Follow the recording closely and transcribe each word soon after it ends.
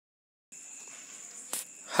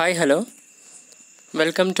Hi, hello.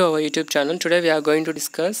 Welcome to our YouTube channel. Today we are going to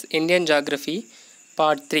discuss Indian Geography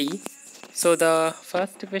Part 3. So the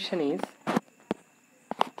first question is,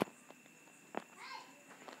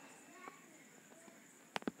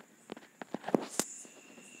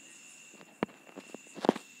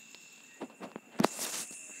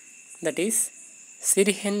 that is,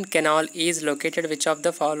 Sirhind Canal is located which of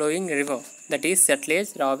the following river? That is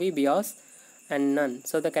Satluj, Ravi, Beas and none.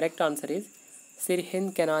 So the correct answer is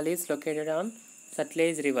Sirhind Canal is located on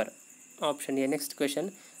Satluj River. Option A. Next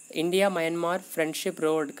question. India-Myanmar Friendship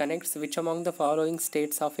Road connects which among the following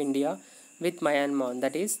states of India with Myanmar?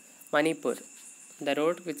 That is Manipur. The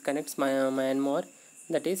road which connects Myanmar,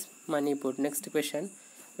 that is Manipur. Next question.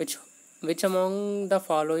 Which among the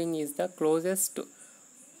following is the closest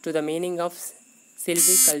to the meaning of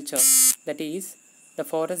silviculture? That is the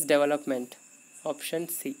forest development. Option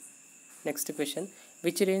C. Next question.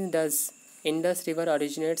 Which range does Indus River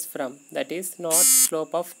originates from? That is north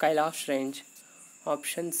slope of Kailash range.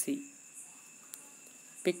 Option C.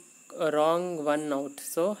 Pick a wrong one out.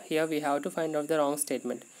 So here we have to find out the wrong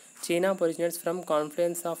statement. Chenab originates from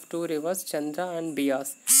confluence of two rivers Chandra and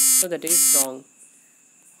Beas. So that is wrong.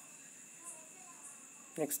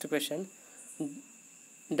 Next question.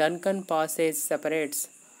 Duncan Passage separates,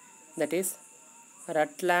 that is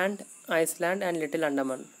Rutland, Iceland and Little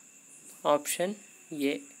Andaman. Option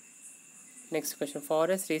A. Next question.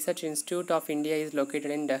 Forest Research Institute of India is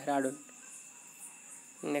located in Dehradun.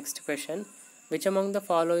 Next question. Which among the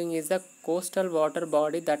following is the coastal water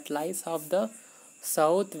body that lies off the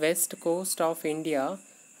southwest coast of India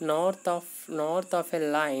north of a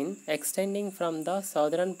line extending from the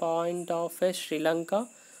southern point of Sri Lanka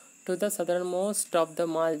to the southernmost of the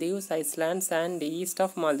Maldives Islands and east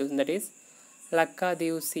of Maldives? That is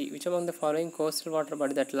Lakshadweep Sea. Which among the following coastal water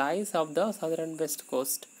body that lies off the southern west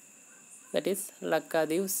coast? That is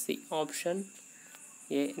Lakshadweep Sea. Option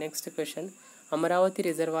A. Next question. Amaravati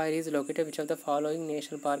Reservoir is located which of the following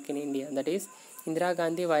national park in India? That is Indira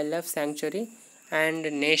Gandhi Wildlife Sanctuary and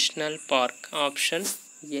National Park. Option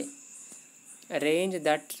A. A range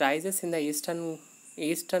that rises in the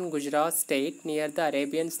eastern Gujarat state near the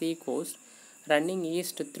Arabian Sea coast, running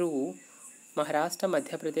east through Maharashtra,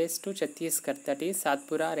 Madhya Pradesh to Chhattisgarh. That is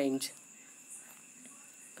Satpura range.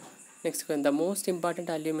 Next question. The most important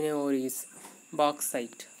aluminum ore is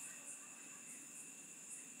bauxite.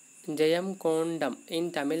 Jayamkondam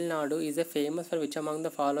in Tamil Nadu is famous for which among the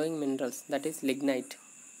following minerals? That is lignite.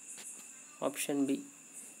 Option B.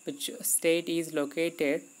 Which state is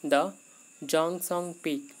located the Jongsong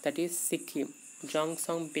Peak? That is Sikkim.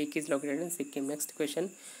 Jongsong Peak is located in Sikkim. Next question.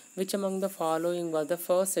 Which among the following was the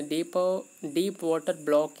first deep water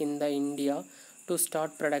block in the India to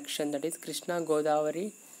start production? That is Krishna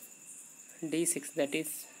Godavari D6, that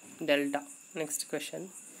is Delta. Next question.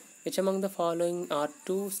 Which among the following are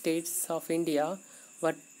two states of India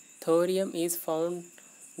where thorium is found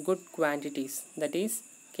good quantities? That is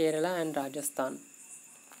Kerala and Rajasthan.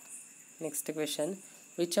 Next question.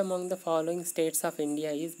 Which among the following states of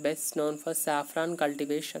India is best known for saffron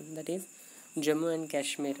cultivation? That is Jammu and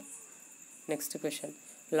Kashmir. Next question.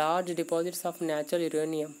 Large deposits of natural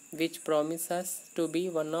uranium, which promises to be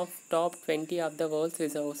one of top 20 of the world's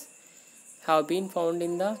reserves, have been found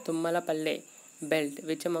in the Tummalapalli belt.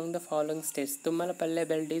 Which among the following states? Tummalapalli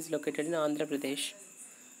belt is located in Andhra Pradesh.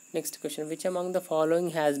 Next question. Which among the following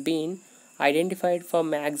has been identified for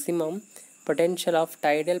maximum potential of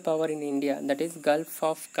tidal power in India? That is Gulf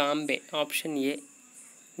of Cambay. Option A.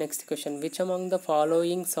 Next question. Which among the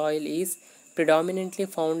following soil is predominantly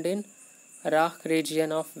found in Rakh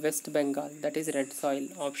region of West Bengal? That is red soil.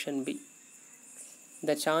 Option B.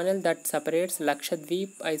 The channel that separates Lakshadweep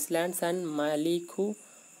Islands and Maluku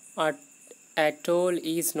Atoll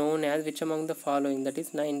is known as which among the following? That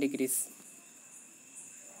is 9 degrees.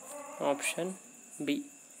 Option B.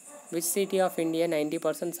 Which city of India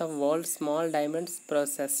 90% of world's small diamonds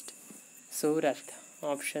processed? Surat.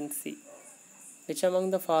 Option C. Which among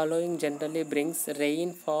the following generally brings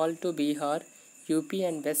rainfall to Bihar, UP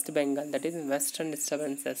and West Bengal? That is western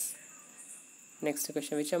disturbances. Next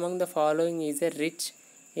question. Which among the following is a rich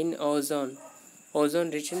in ozone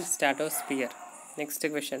rich in stratosphere? Next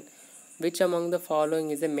question. Which among the following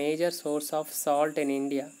is a major source of salt in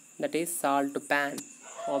India? That is salt pan.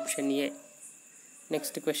 Option A.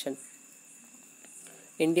 Next question.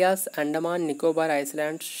 India's Andaman Nicobar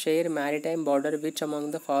Islands share maritime border which among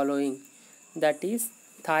the following? That is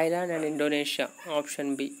Thailand and Indonesia.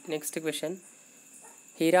 Option B. Next question.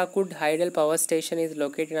 Hirakud Hydel Power Station is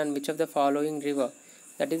located on which of the following river?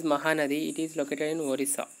 That is Mahanadi. It is located in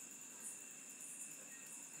Orissa.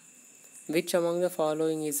 Which among the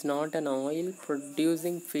following is not an oil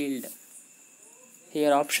producing field?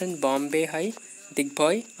 Here option Bombay High,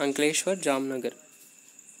 Digboi, Ankleshwar, Jamnagar.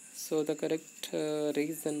 So the correct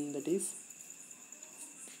reason, that is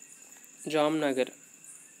Jamnagar.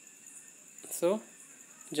 So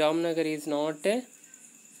Jamnagar is not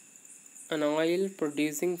an oil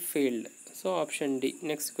producing field. So option D.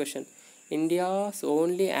 Next question. India's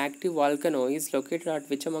only active volcano is located at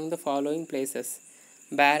which among the following places?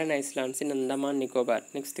 Barren Islands in Andaman Nicobar.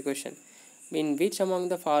 Next question. In which among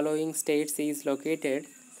the following states is located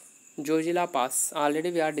Jojila Pass?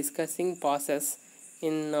 Already we are discussing passes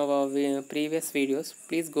in our previous videos.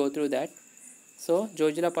 Please go through that. So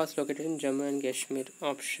Jojila Pass located in Jammu and Kashmir.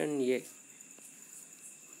 Option A.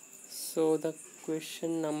 So the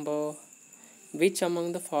question number, which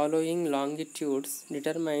among the following longitudes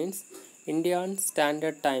determines Indian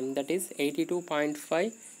Standard Time, that is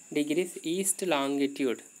 82.5 degrees east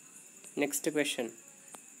longitude? Next question.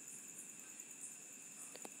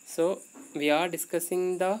 So we are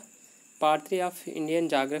discussing the part 3 of Indian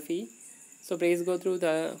geography. So please go through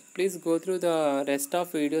the rest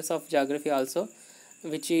of videos of geography also,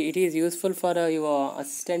 which it is useful for your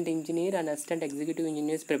assistant engineer and assistant executive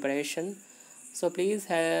engineer's preparation. So please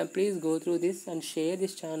go through this and share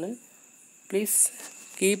this channel. Please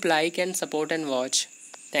keep like and support and watch.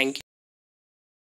 Thank you.